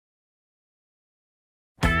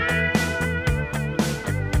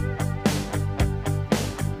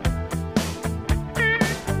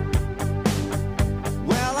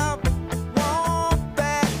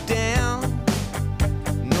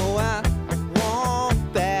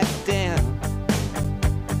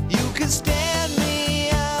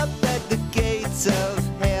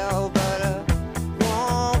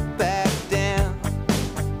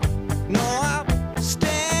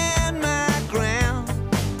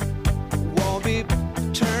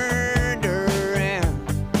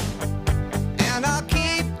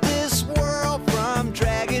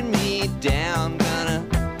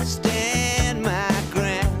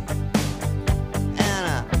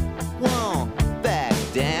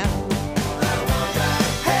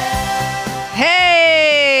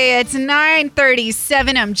It's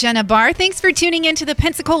 9:37. I'm Jenna Barr. Thanks for tuning in to the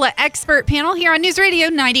Pensacola Expert Panel here on News Radio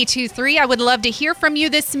 92.3. I would love to hear from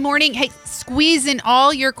you this morning. Hey, squeeze in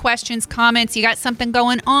all your questions, comments. You got something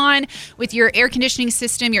going on with your air conditioning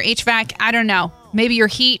system, your HVAC, I don't know, maybe your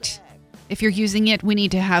heat. If you're using it, we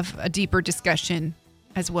need to have a deeper discussion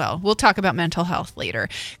as well. We'll talk about mental health later.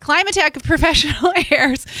 Climatech of Professional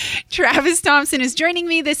Airs, Travis Thompson is joining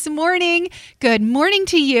me this morning. Good morning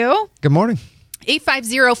to you. Good morning.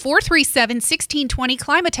 850-437-1620,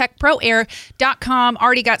 climatechproair.com.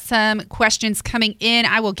 Already got some questions coming in.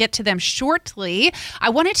 I will get to them shortly. I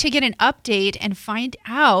wanted to get an update and find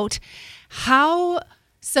out how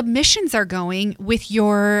submissions are going with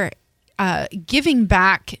your giving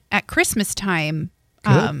back at Christmas time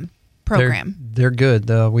program. They're good.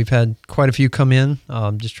 We've had quite a few come in.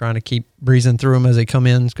 Just trying to keep breezing through them as they come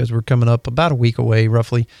in because we're coming up about a week away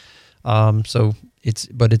roughly. So it's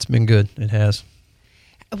been good. It has.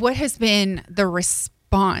 What has been the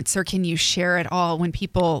response, or can you share it all when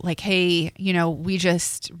people like, hey, we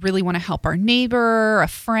just really want to help our neighbor, a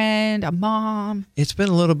friend, a mom? It's been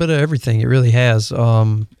a little bit of everything. It really has.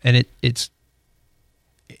 And it's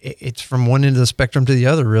from one end of the spectrum to the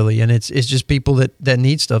other, really. And it's just people that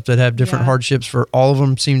need stuff, that have different hardships. For all of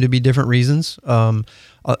them seem to be different reasons.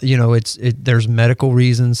 There's medical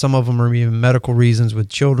reasons. Some of them are even medical reasons with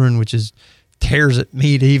children, which tears at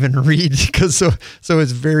me to even read because so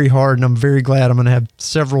it's very hard. And I'm very glad I'm going to have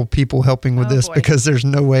several people helping with this because there's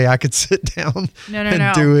no way I could sit down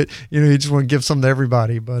and do it. You just want to give some to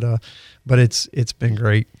everybody, but it's been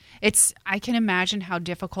great. I can imagine how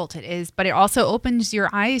difficult it is, but it also opens your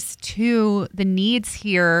eyes to the needs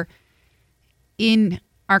here in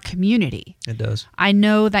our community. It does. I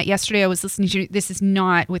know that yesterday I was listening to, this is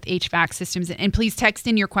not with HVAC systems, and please text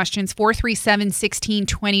in your questions,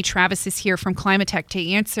 437-1620. Travis is here from Climatech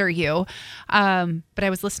to answer you. But I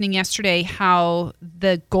was listening yesterday how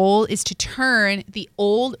the goal is to turn the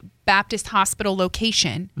old Baptist Hospital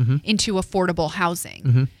location into affordable housing.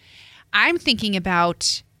 Mm-hmm. I'm thinking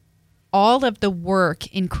about all of the work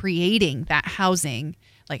in creating that housing,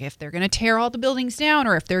 like if they're going to tear all the buildings down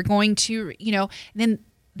or if they're going to, then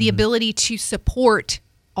the ability to support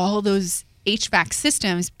all those HVAC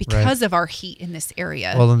systems because of our heat in this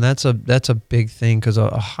area. Well, and that's a big thing because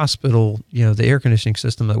a hospital, the air conditioning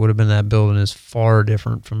system that would have been in that building is far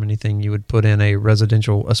different from anything you would put in a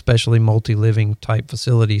residential, especially multi-living type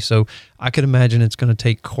facility. So I could imagine it's going to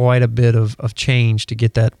take quite a bit of change to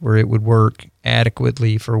get that where it would work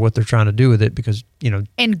adequately for what they're trying to do with it because,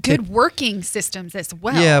 And good working systems as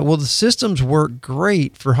well. Yeah, well, the systems work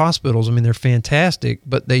great for hospitals. I mean, they're fantastic,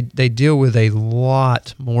 but they deal with a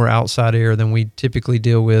lot more outside air than we typically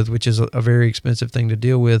deal with, which is a very expensive thing to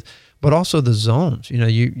deal with. But also the zones.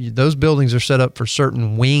 Those buildings are set up for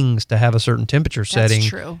certain wings to have a certain temperature setting. That's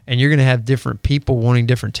true. And you're going to have different people wanting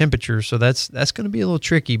different temperatures. So that's going to be a little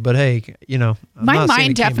tricky. But hey, my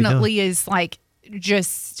mind definitely is like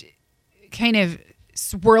just kind of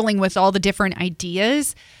swirling with all the different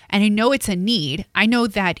ideas. And I know it's a need. I know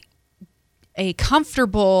that a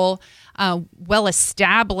comfortable,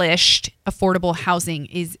 well-established, affordable housing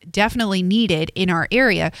is definitely needed in our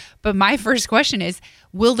area. But my first question is,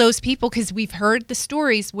 will those people, because we've heard the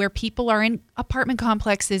stories where people are in apartment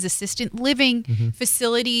complexes, assisted living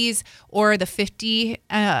facilities, or the 50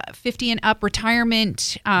 and up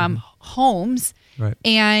retirement homes,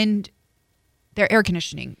 and their air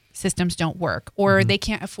conditioning systems don't work, or they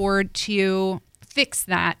can't afford to fix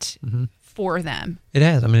that for them. It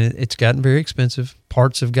has. I mean, it's gotten very expensive.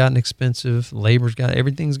 Parts have gotten expensive.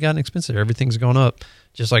 Everything's gotten expensive. Everything's gone up.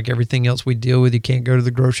 Just like everything else we deal with, you can't go to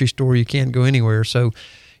the grocery store. You can't go anywhere. So,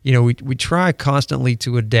 we try constantly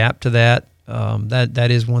to adapt to that.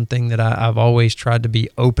 That is one thing that I've always tried to be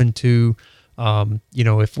open to.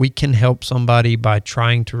 If we can help somebody by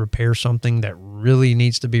trying to repair something that really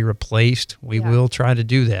needs to be replaced, we will try to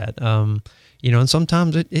do that. And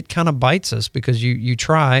sometimes it kind of bites us because you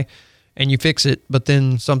try and you fix it, but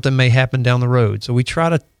then something may happen down the road. So we try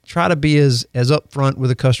to be as upfront with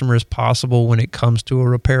the customer as possible when it comes to a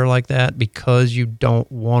repair like that, because you're not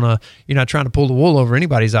trying to pull the wool over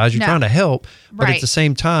anybody's eyes. You're trying to help, but at the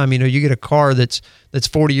same time, you get a car that's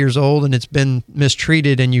 40 years old and it's been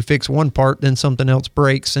mistreated, and you fix one part, then something else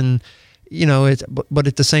breaks, and but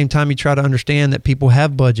at the same time, you try to understand that people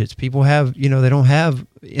have budgets. People have, they don't have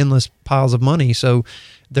endless piles of money. So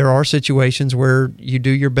there are situations where you do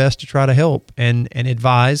your best to try to help and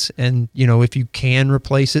advise. And, if you can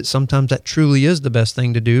replace it, sometimes that truly is the best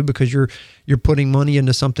thing to do, because you're putting money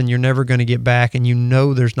into something you're never going to get back, and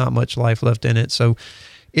there's not much life left in it. So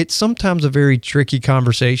it's sometimes a very tricky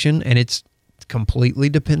conversation, and it's completely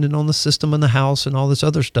dependent on the system in the house and all this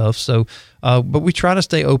other stuff. So, but we try to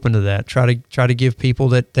stay open to that. Try to give people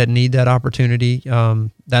that need that opportunity.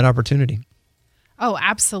 Oh,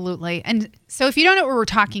 absolutely. And so if you don't know what we're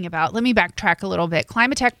talking about, let me backtrack a little bit.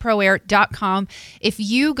 ClimateTechProAir.com. If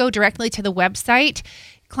you go directly to the website,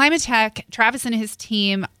 Climatech, Travis and his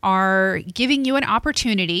team are giving you an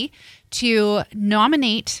opportunity to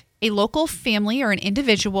nominate a local family or an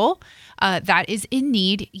individual that is in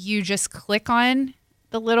need. You just click on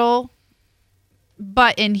the little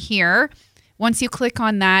button here. Once you click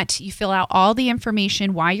on that, you fill out all the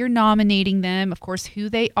information, why you're nominating them, of course, who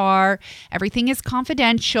they are. Everything is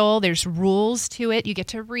confidential. There's rules to it. You get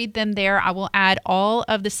to read them there. I will add all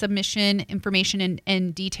of the submission information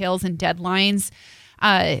and details and deadlines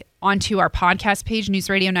onto our podcast page,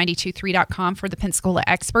 newsradio923.com, for the Pensacola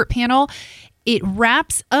Expert Panel. It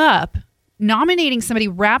wraps up, nominating somebody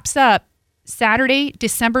wraps up Saturday,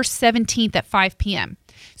 December 17th at 5 p.m.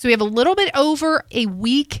 So we have a little bit over a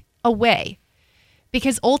week away,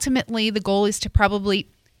 because ultimately the goal is to probably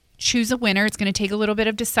choose a winner. It's going to take a little bit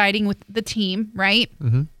of deciding with the team, right?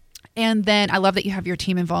 Mm-hmm. And then I love that you have your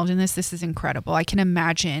team involved in this. This is incredible. I can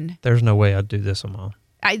imagine. There's no way I'd do this on my own.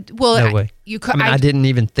 No way. You could. I didn't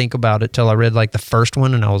even think about it till I read like the first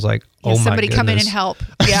one, and I was like, "Oh my goodness!" Somebody come in and help.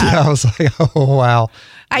 Yeah, yeah, I was like, "Oh wow."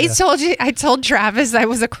 I told Travis I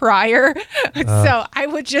was a crier, so I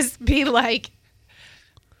would just be like,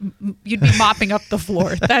 you'd be mopping up the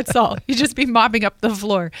floor. That's all. You'd just be mopping up the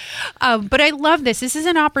floor. But I love this. This is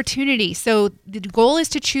an opportunity. So the goal is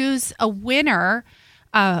to choose a winner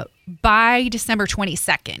by December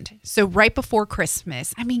 22nd. So right before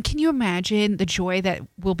Christmas. I mean, can you imagine the joy that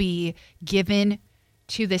will be given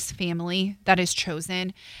to this family that is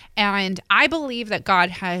chosen? And I believe that God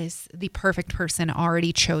has the perfect person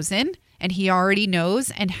already chosen, and he already knows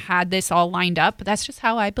and had this all lined up. But that's just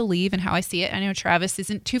how I believe and how I see it. I know Travis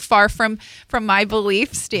isn't too far from my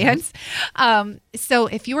belief stance. So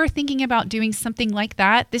if you are thinking about doing something like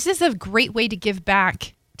that, this is a great way to give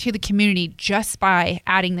back to the community just by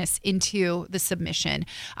adding this into the submission.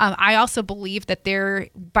 I also believe that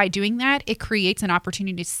by doing that, it creates an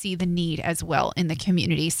opportunity to see the need as well in the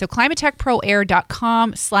community. So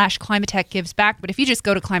climatechproair.com/climatech gives back. But if you just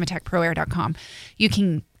go to climatechproair.com, you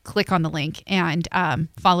can click on the link and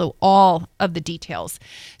follow all of the details.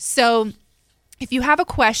 So if you have a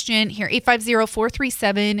question here,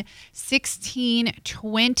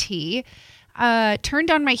 850-437-1620, turned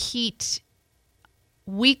on my heat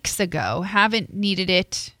weeks ago. Haven't needed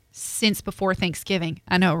it since before Thanksgiving.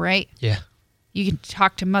 I know, right? Yeah. You can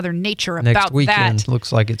talk to Mother Nature about Next weekend that.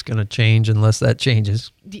 Looks like it's going to change unless that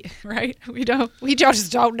changes. Right? We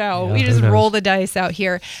just don't know. Yeah, we just roll the dice out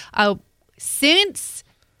here. Since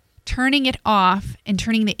turning it off and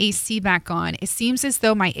turning the AC back on, it seems as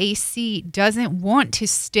though my AC doesn't want to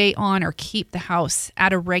stay on or keep the house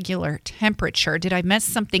at a regular temperature. Did I mess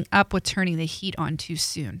something up with turning the heat on too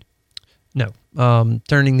soon? No.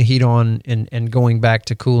 Turning the heat on and going back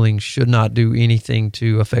to cooling should not do anything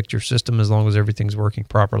to affect your system as long as everything's working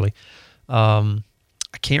properly. I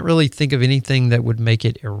can't really think of anything that would make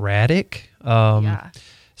it erratic.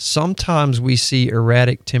 Sometimes we see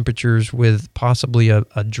erratic temperatures with possibly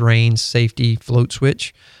a drain safety float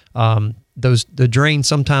switch. The drain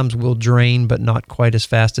sometimes will drain, but not quite as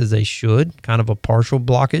fast as they should, kind of a partial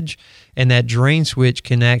blockage. And that drain switch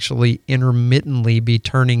can actually intermittently be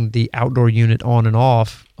turning the outdoor unit on and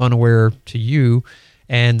off, unaware to you,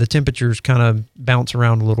 and the temperatures kind of bounce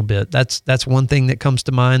around a little bit. That's one thing that comes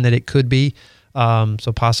to mind that it could be.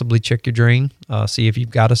 So possibly check your drain, see if you've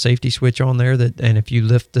got a safety switch on there, and if you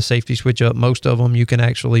lift the safety switch up, most of them, you can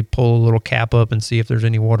actually pull a little cap up and see if there's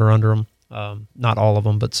any water under them. Not all of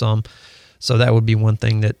them, but some. So that would be one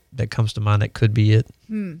thing that comes to mind. That could be it.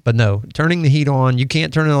 But no, turning the heat on, you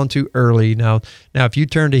can't turn it on too early. Now, if you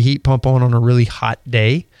turn the heat pump on a really hot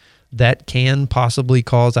day, that can possibly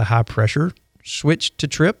cause a high pressure switch to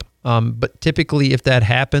trip. But typically if that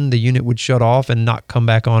happened, the unit would shut off and not come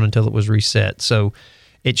back on until it was reset. So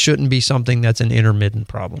it shouldn't be something that's an intermittent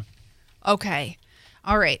problem. Okay.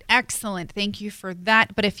 All right. Excellent. Thank you for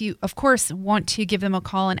that. But if you, of course, want to give them a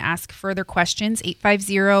call and ask further questions,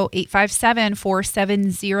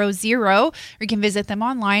 850-857-4700, or you can visit them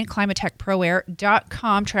online,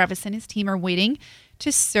 climatechproair.com. Travis and his team are waiting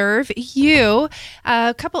to serve you.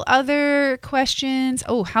 A couple other questions.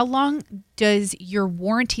 How long does your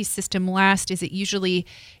warranty system last? Is it usually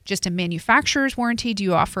just a manufacturer's warranty? Do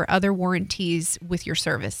you offer other warranties with your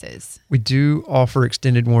services? We do offer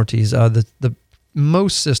extended warranties. The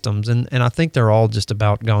most systems, and I think they're all just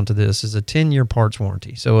about gone to this, is a 10-year parts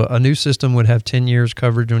warranty. So a new system would have 10 years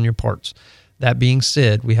coverage on your parts. That being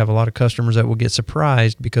said, we have a lot of customers that will get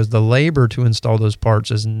surprised because the labor to install those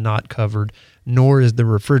parts is not covered, nor is the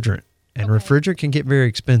refrigerant. And refrigerant can get very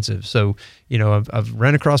expensive. So, I've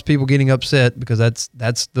run across people getting upset because that's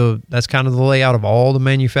kind of the layout of all the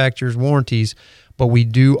manufacturer's warranties. But we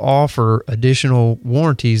do offer additional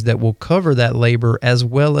warranties that will cover that labor as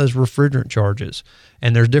well as refrigerant charges.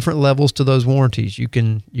 And there's different levels to those warranties. You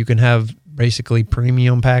can have basically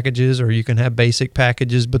premium packages, or you can have basic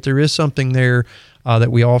packages, but there is something there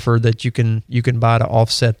that we offer that you can buy to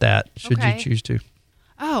offset that should you choose to.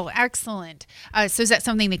 Oh, excellent. So is that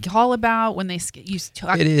something they call about when you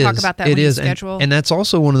talk about that it when is. you schedule? And that's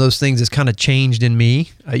also one of those things that's kind of changed in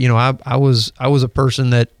me. I was a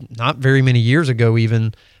person that not very many years ago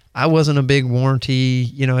even, I wasn't a big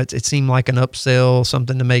warranty. It seemed like an upsell,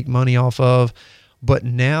 something to make money off of. But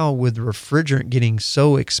now with refrigerant getting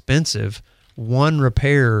so expensive, one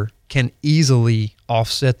repair can easily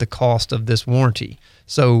offset the cost of this warranty.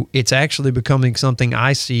 So it's actually becoming something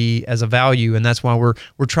I see as a value, and that's why we're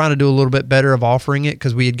trying to do a little bit better of offering it,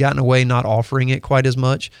 because we had gotten away not offering it quite as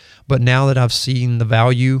much. But now that I've seen the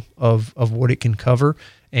value of what it can cover,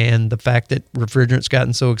 and the fact that refrigerant's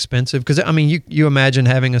gotten so expensive, because you imagine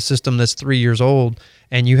having a system that's 3 years old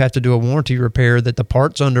and you have to do a warranty repair that the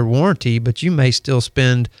part's under warranty, but you may still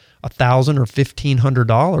spend $1,000 or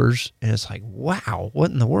 $1,500, and it's like, wow,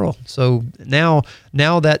 what in the world? So now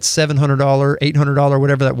that $700, $800,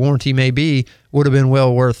 whatever that warranty may be, would have been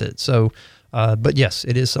well worth it. So, but yes,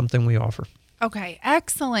 it is something we offer. Okay,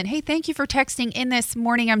 excellent. Hey, thank you for texting in this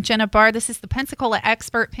morning. I'm Jenna Barr. This is the Pensacola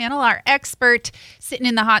Expert Panel. Our expert sitting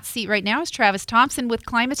in the hot seat right now is Travis Thompson with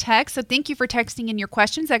Climatech. So thank you for texting in your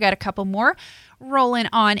questions. I got a couple more rolling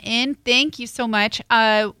on in. Thank you so much.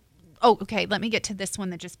 Okay. Let me get to this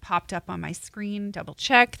one that just popped up on my screen. Double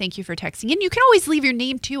check. Thank you for texting in. You can always leave your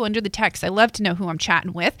name too under the text. I love to know who I'm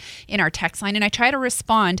chatting with in our text line, and I try to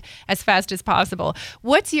respond as fast as possible.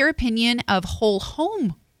 What's your opinion of whole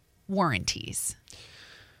home warranties?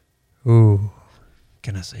 Ooh,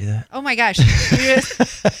 can I say that? Oh my gosh.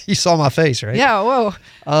 You saw my face, right? Yeah, whoa.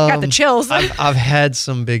 Got the chills. I've had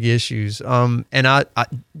some big issues. And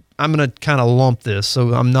I'm going to kind of lump this.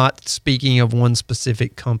 So I'm not speaking of one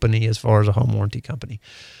specific company as far as a home warranty company.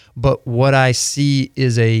 But what I see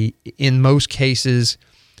is in most cases,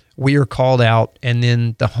 we are called out, and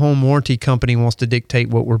then the home warranty company wants to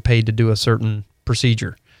dictate what we're paid to do a certain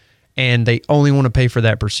procedure. And they only want to pay for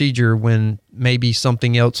that procedure when maybe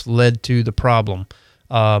something else led to the problem.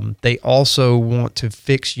 They also want to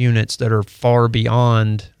fix units that are far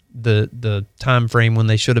beyond the time frame when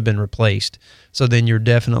they should have been replaced. So then you're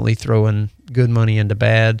definitely throwing good money into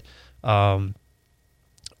bad.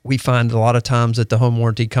 We find a lot of times that the home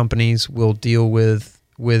warranty companies will deal with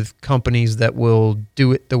companies that will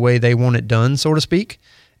do it the way they want it done, so to speak.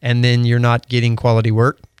 And then you're not getting quality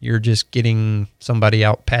work. You're just getting somebody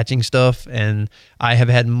out patching stuff. And I have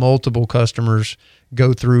had multiple customers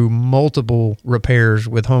go through multiple repairs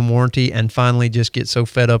with home warranty and finally just get so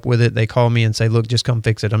fed up with it, they call me and say, look, just come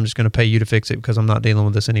fix it. I'm just going to pay you to fix it because I'm not dealing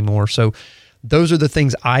with this anymore. So those are the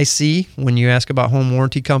things I see when you ask about home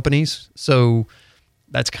warranty companies. So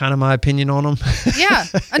that's kind of my opinion on them. Yeah.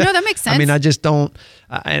 No, that makes sense. I just don't,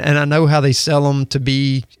 and I know how they sell them to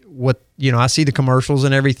be what, I see the commercials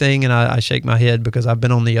and everything, and I shake my head because I've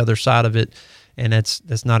been on the other side of it, and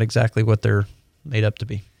that's not exactly what they're made up to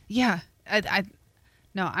be. Yeah.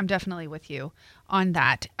 No, I'm definitely with you on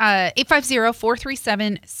that.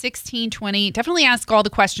 850-437-1620. Definitely ask all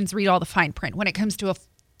the questions, read all the fine print when it comes to a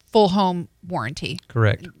full home warranty.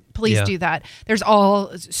 Correct. Please do that. There's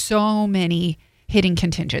so many hidden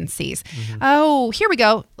contingencies. Mm-hmm. Oh, here we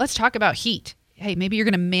go. Let's talk about heat. Hey, maybe you're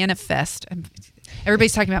going to manifest.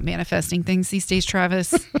 Everybody's talking about manifesting things these days,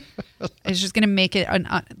 Travis. It's just going to make it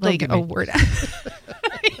a word.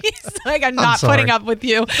 He's like, I'm not putting up with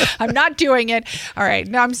you. I'm not doing it. All right.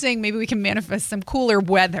 Now I'm saying maybe we can manifest some cooler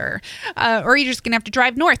weather. Or you're just going to have to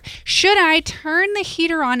drive north. Should I turn the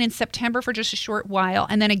heater on in September for just a short while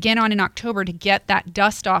and then again on in October to get that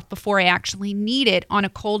dust off before I actually need it on a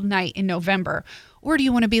cold night in November? Or do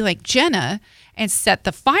you want to be like Jenna and set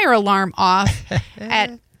the fire alarm off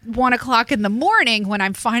at 1 o'clock in the morning when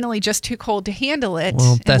I'm finally just too cold to handle it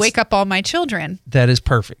and wake up all my children? That is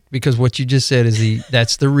perfect, because what you just said is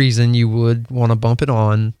that's the reason you would want to bump it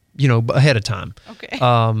on, ahead of time. Okay.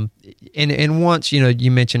 And once,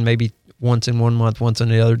 you mentioned maybe once in 1 month, once in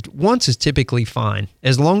the other. Once is typically fine,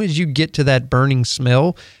 as long as you get to that burning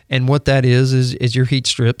smell. And what that is your heat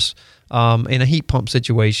strips. In a heat pump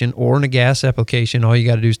situation or in a gas application, all you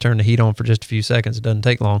got to do is turn the heat on for just a few seconds. It doesn't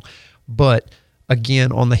take long. But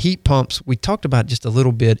again, on the heat pumps, we talked about just a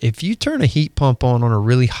little bit. If you turn a heat pump on a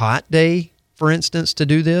really hot day for instance, to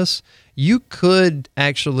do this, you could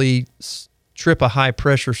actually trip a high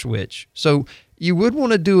pressure switch. So you would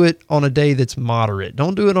want to do it on a day that's moderate.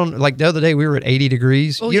 Don't do it on, like the other day we were at 80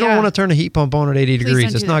 degrees. You don't want to turn a heat pump on at 80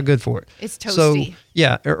 degrees. It's not good for it. It's toasty. So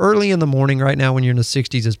yeah, early in the morning right now when you're in the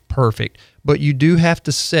 60s is perfect. But you do have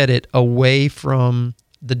to set it away from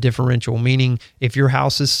the differential, meaning if your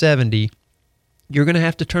house is 70, you're going to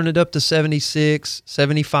have to turn it up to 76,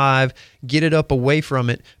 75, get it up away from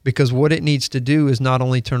it, because what it needs to do is not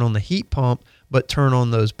only turn on the heat pump, but turn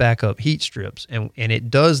on those backup heat strips. And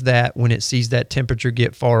it does that when it sees that temperature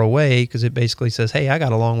get far away, because it basically says, hey, I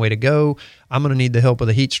got a long way to go. I'm going to need the help of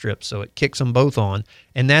the heat strips. So it kicks them both on.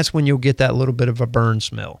 And that's when you'll get that little bit of a burn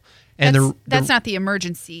smell. And that's not the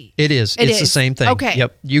emergency. It is. It's the same thing. Okay.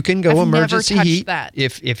 Yep. You can go emergency heat. That.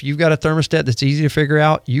 If you've got a thermostat that's easy to figure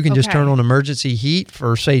out, you can just turn on emergency heat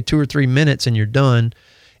for, say, 2 or 3 minutes and you're done.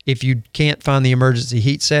 If you can't find the emergency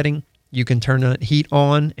heat setting, you can turn the heat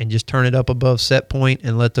on and just turn it up above set point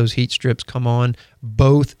and let those heat strips come on.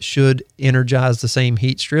 Both should energize the same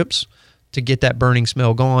heat strips to get that burning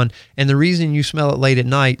smell gone. And the reason you smell it late at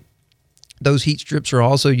night, those heat strips are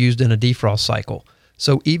also used in a defrost cycle.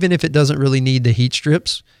 So even if it doesn't really need the heat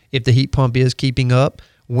strips, if the heat pump is keeping up,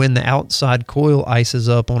 when the outside coil ices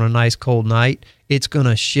up on a nice cold night, it's going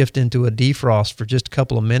to shift into a defrost for just a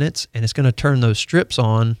couple of minutes, and it's going to turn those strips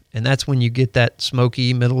on, and that's when you get that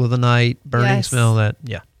smoky middle of the night burning smell. But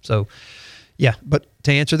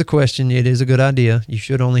to answer the question, it is a good idea. You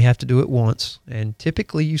should only have to do it once, and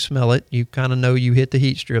typically you smell it. You kind of know you hit the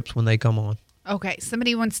heat strips when they come on. Okay,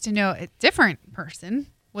 somebody wants to know, a different person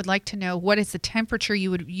would like to know, what is the temperature you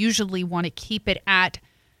would usually want to keep it at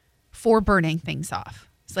for burning things off?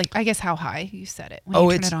 It's like, I guess, how high? You said it when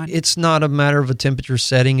you turn it on. It's not a matter of a temperature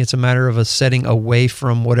setting. It's a matter of a setting away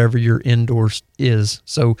from whatever your indoors is.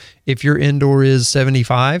 So if your indoor is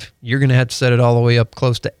 75, you're going to have to set it all the way up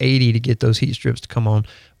close to 80 to get those heat strips to come on.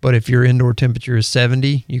 But if your indoor temperature is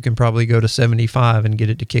 70, you can probably go to 75 and get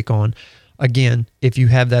it to kick on. Again, if you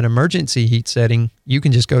have that emergency heat setting, you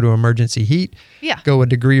can just go to emergency heat, go a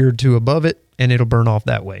degree or two above it, and it'll burn off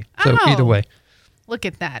that way. So either way. Look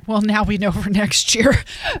at that. Well, now we know for next year.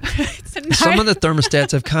 Some of the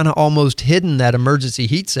thermostats have kind of almost hidden that emergency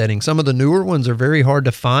heat setting. Some of the newer ones are very hard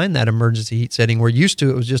to find that emergency heat setting. We're used to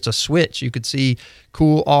it was just a switch. You could see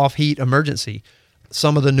cool, off, heat, emergency.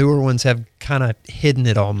 Some of the newer ones have kind of hidden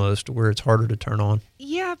it almost where it's harder to turn on.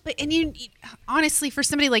 Yeah, but you honestly, for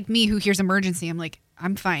somebody like me who hears emergency, I'm like,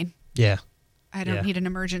 I'm fine. Yeah. I don't need an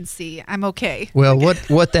emergency. I'm okay. Well,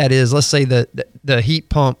 what that is, let's say the heat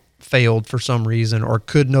pump failed for some reason or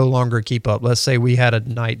could no longer keep up. Let's say we had a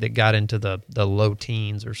night that got into the low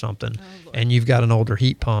teens or something, and you've got an older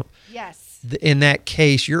heat pump. Yes. In that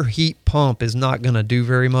case, your heat pump is not going to do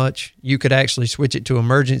very much. You could actually switch it to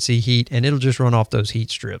emergency heat, and it'll just run off those heat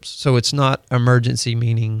strips. So it's not emergency,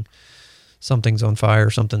 meaning something's on fire,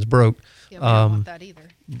 something's broke. Yeah, we don't want that either.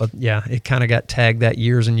 But yeah, it kind of got tagged that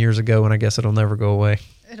years and years ago, and I guess it'll never go away.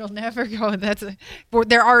 It'll never go.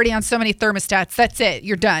 They're already on so many thermostats. That's it.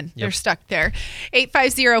 You're done. Yep. They're stuck there.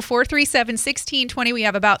 850-437-1620. We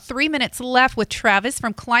have about 3 minutes left with Travis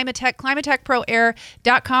from Climatech,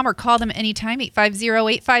 climatechproair.com, or call them anytime,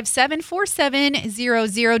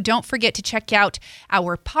 850-857-4700. Don't forget to check out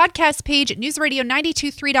our podcast page at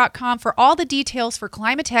newsradio923.com for all the details for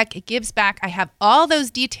Climatech. It gives back. I have all those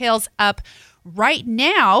details up right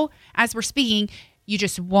now as we're speaking. You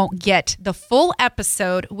just won't get the full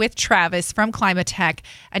episode with Travis from Climatech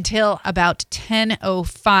until about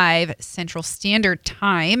 10:05 Central Standard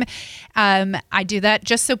Time. I do that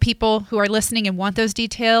just so people who are listening and want those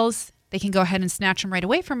details, they can go ahead and snatch them right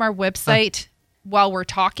away from our website while we're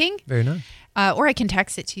talking. Very nice. Or I can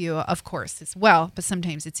text it to you, of course, as well. But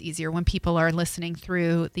sometimes it's easier when people are listening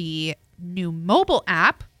through the new mobile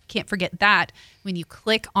app. Can't forget that. When you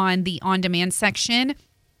click on the on-demand section,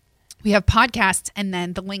 we have podcasts, and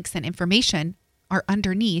then the links and information are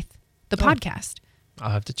underneath the podcast. I'll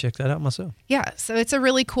have to check that out myself. Yeah, so it's a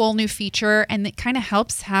really cool new feature, and it kind of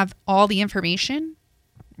helps have all the information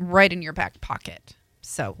right in your back pocket.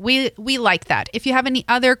 So we like that. If you have any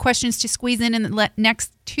other questions to squeeze in the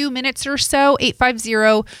next 2 minutes or so,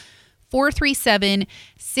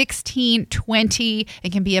 850-437-1620.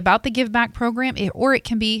 It can be about the Give Back program, or it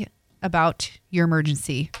can be about your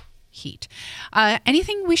emergency heat.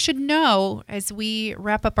 Anything we should know as we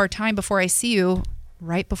wrap up our time before I see you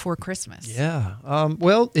right before Christmas? Yeah.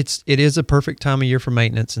 Well, it is a perfect time of year for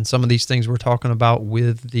maintenance, and some of these things we're talking about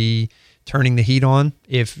with the turning the heat on.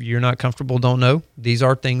 If you're not comfortable, don't know, these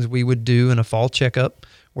are things we would do in a fall checkup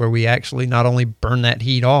where we actually not only burn that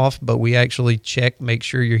heat off, but we actually check, make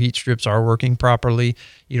sure your heat strips are working properly.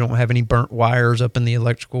 You don't have any burnt wires up in the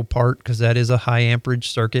electrical part, because that is a high amperage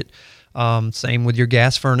circuit. Same with your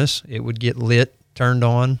gas furnace. It would get lit, turned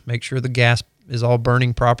on, make sure the gas is all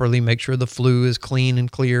burning properly, make sure the flue is clean and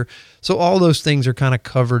clear. So all those things are kind of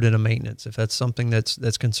covered in a maintenance. If that's something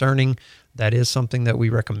that's concerning, that is something that we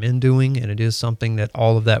recommend doing, and it is something that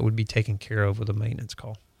all of that would be taken care of with a maintenance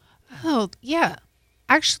call. Oh, yeah.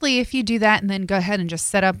 Actually, if you do that and then go ahead and just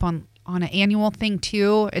set up on an annual thing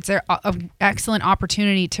too, it's an excellent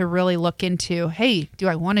opportunity to really look into, hey, do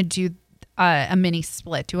I want to do a mini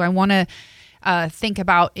split? Do I want to think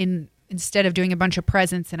about instead of doing a bunch of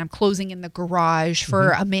presents and I'm closing in the garage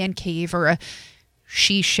for a man cave or a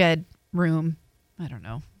she shed room? I don't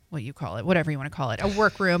know what you call it, whatever you want to call it, a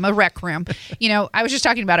work room, a rec room. I was just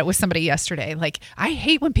talking about it with somebody yesterday. Like, I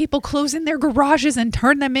hate when people close in their garages and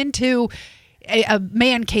turn them into a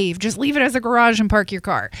man cave. Just leave it as a garage and park your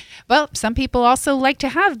car. Well, some people also like to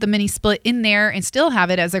have the mini split in there and still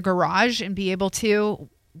have it as a garage and be able to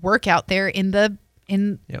work out there in the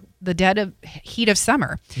dead of heat of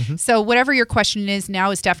summer. So whatever your question is,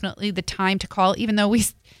 now is definitely the time to call. Even though we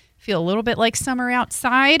feel a little bit like summer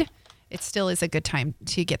outside, it still is a good time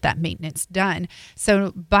to get that maintenance done.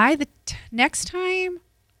 So by the next time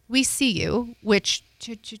we see you, which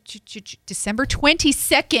December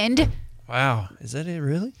 22nd. Wow. Is that it,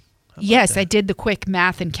 really? Yes, I did the quick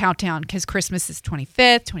math and countdown, because Christmas is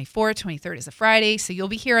 25th, 24th, 23rd is a Friday. So you'll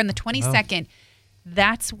be here on the 22nd. Wow.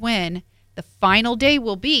 That's when the final day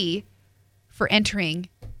will be for entering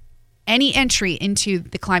any entry into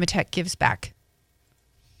the Climatech Gives Back.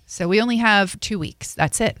 So we only have 2 weeks.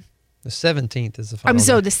 That's it. The 17th is the final day.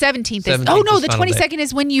 So the 17th is... Oh, no, the 22nd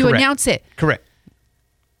is when you announce it. Correct.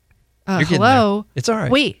 Hello? It's all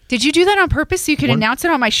right. Wait, did you do that on purpose so you could announce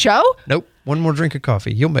it on my show? Nope. One more drink of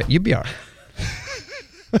coffee. You'll be all right.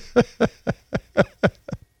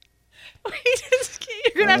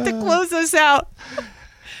 You're going to have to close us out.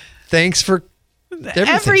 Thanks for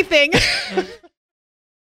everything.